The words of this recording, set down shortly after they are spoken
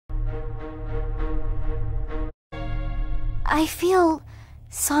I feel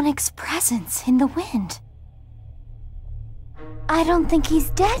Sonic's presence in the wind. I don't think he's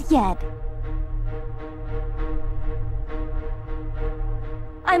dead yet.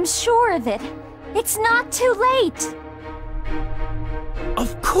 I'm sure of it. It's not too late.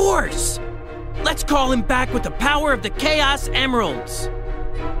 Of course! Let's call him back with the power of the Chaos Emeralds!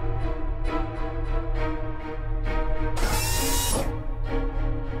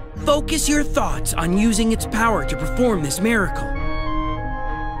 Focus your thoughts on using its power to perform this miracle.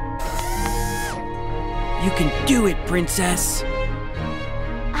 You can do it, Princess!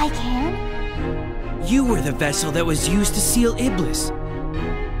 I can? You were the vessel that was used to seal Iblis.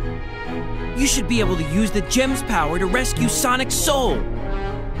 You should be able to use the gem's power to rescue Sonic's soul.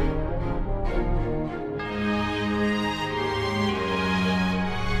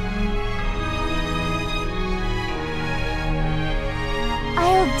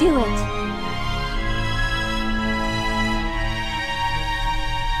 I'll do it.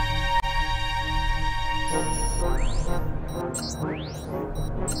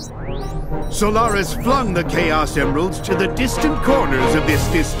 Solaris flung the Chaos Emeralds to the distant corners of this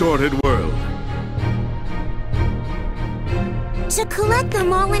distorted world. To collect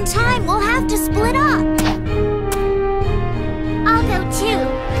them all in time, we'll have to split up. I'll go too.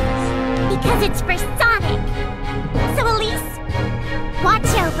 Because it's for Sonic.